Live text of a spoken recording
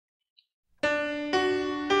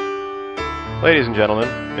Ladies and gentlemen,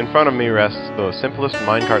 in front of me rests the simplest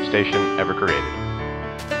minecart station ever created.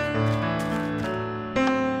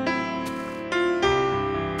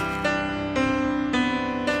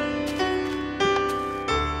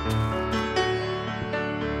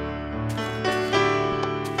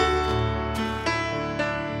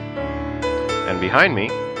 And behind me,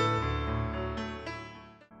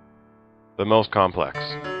 the most complex.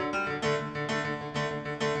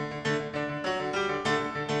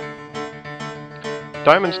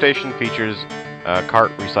 Diamond Station features a cart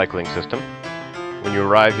recycling system. When you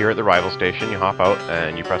arrive here at the rival station, you hop out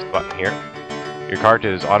and you press the button here. Your cart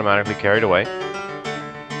is automatically carried away,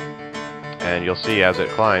 and you'll see as it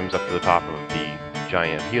climbs up to the top of the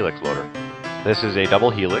giant helix loader. This is a double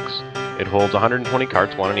helix. It holds 120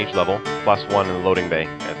 carts, one in each level, plus one in the loading bay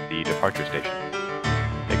at the departure station.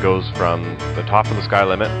 It goes from the top of the sky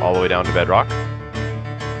limit all the way down to bedrock.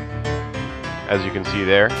 As you can see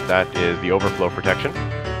there, that is the overflow protection.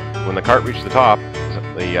 When the cart reached the top,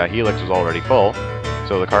 the helix was already full,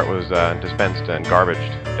 so the cart was dispensed and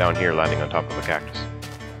garbaged down here, landing on top of a cactus.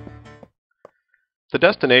 The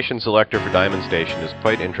destination selector for Diamond Station is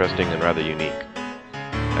quite interesting and rather unique.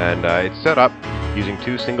 And it's set up using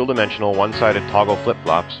two single-dimensional, one-sided toggle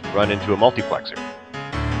flip-flops run into a multiplexer.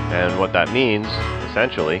 And what that means,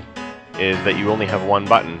 essentially, is that you only have one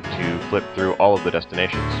button to flip through all of the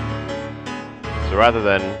destinations. So rather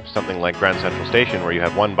than something like Grand Central Station where you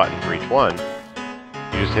have one button for each one,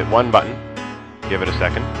 you just hit one button, give it a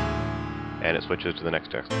second, and it switches to the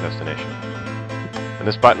next destination. And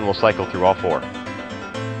this button will cycle through all four.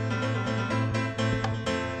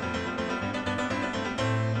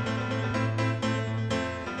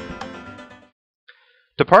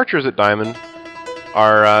 Departures at Diamond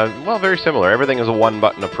are, well, very similar. Everything is a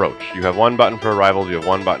one-button approach. You have one button for arrival, you have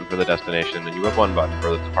one button for the destination, and you have one button for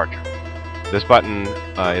the departure. This button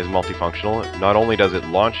is multifunctional. Not only does it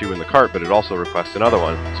launch you in the cart, but it also requests another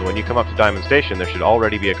one. So when you come up to Diamond Station, there should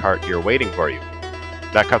already be a cart here waiting for you.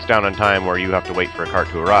 That cuts down on time where you have to wait for a cart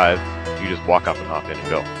to arrive. You just walk up and hop in and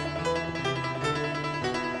go.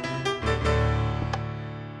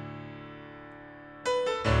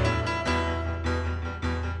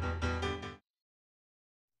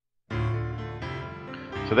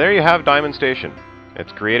 So there you have Diamond Station.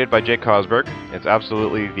 It's created by jakekosberg. It's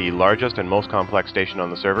absolutely the largest and most complex station on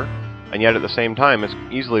the server, and yet at the same time it's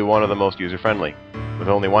easily one of the most user-friendly. With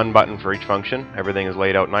only one button for each function, everything is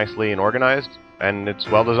laid out nicely and organized, and it's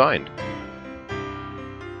well designed.